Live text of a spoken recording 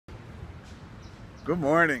Good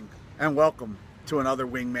morning and welcome to another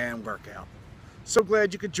Wingman workout. So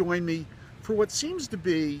glad you could join me for what seems to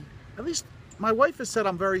be, at least my wife has said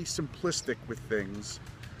I'm very simplistic with things,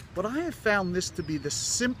 but I have found this to be the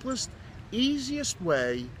simplest, easiest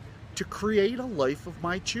way to create a life of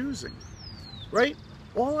my choosing, right?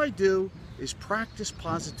 All I do is practice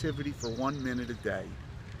positivity for 1 minute a day.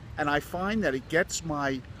 And I find that it gets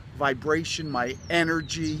my vibration, my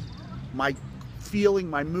energy, my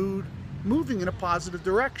feeling, my mood moving in a positive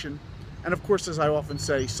direction. And of course, as I often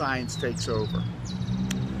say, science takes over.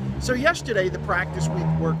 So yesterday, the practice we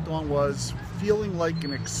worked on was feeling like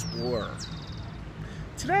an explorer.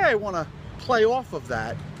 Today, I want to play off of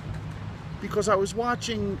that because I was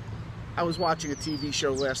watching a TV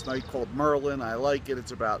show last night called Merlin. I like it.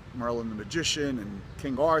 It's about Merlin the magician and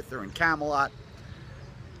King Arthur and Camelot.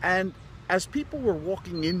 And as people were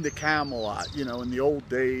walking into Camelot, you know, in the old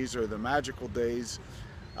days or the magical days,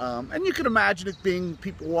 and you can imagine it being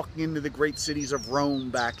people walking into the great cities of Rome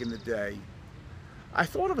back in the day, I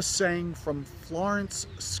thought of a saying from Florence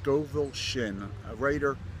Scovel Shinn, a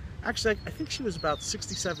writer. Actually, I think she was about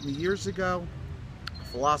 60, 70 years ago. A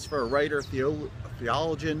philosopher, a writer, a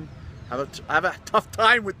theologian. I have a tough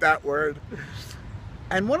time with that word.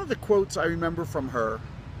 And one of the quotes I remember from her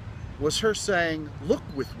was her saying, "Look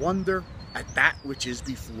with wonder at that which is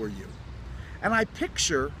before you." And I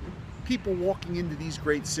picture people walking into these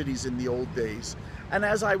great cities in the old days. And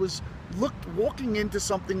as I was walking into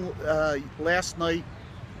something last night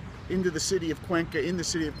into the city of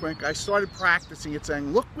Cuenca, I started practicing it,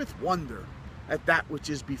 saying, "Look with wonder at that which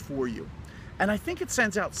is before you." And I think it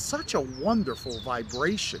sends out such a wonderful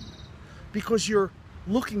vibration because you're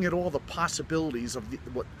looking at all the possibilities of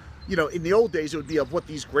what, you know, in the old days it would be of what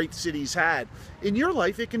these great cities had. In your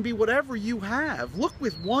life, it can be whatever you have. Look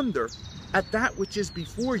with wonder at that which is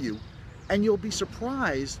before you, and you'll be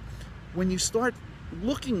surprised when you start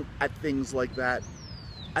looking at things like that,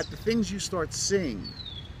 at the things you start seeing,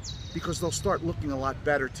 because they'll start looking a lot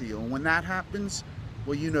better to you. And when that happens,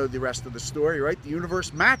 well, you know the rest of the story, right? The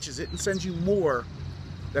universe matches it and sends you more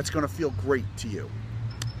that's going to feel great to you.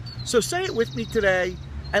 So say it with me today,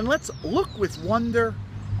 and let's look with wonder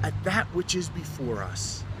at that which is before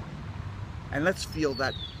us. And let's feel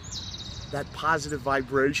that positive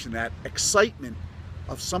vibration, that excitement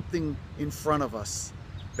of something in front of us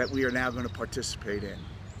that we are now going to participate in.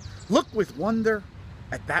 Look with wonder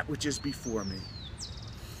at that which is before me.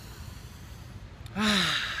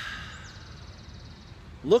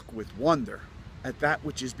 Look with wonder at that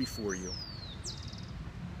which is before you.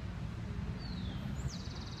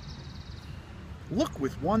 Look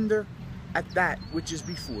with wonder at that which is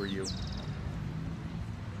before you.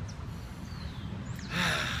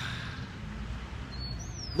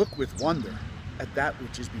 Look with wonder at that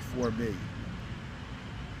which is before me.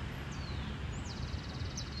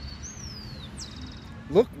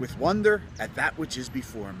 Look with wonder at that which is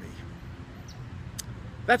before me.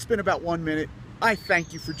 That's been about 1 minute. I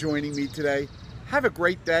thank you for joining me today. Have a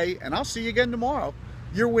great day, and I'll see you again tomorrow.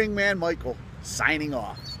 Your Wingman Michael, signing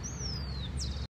off.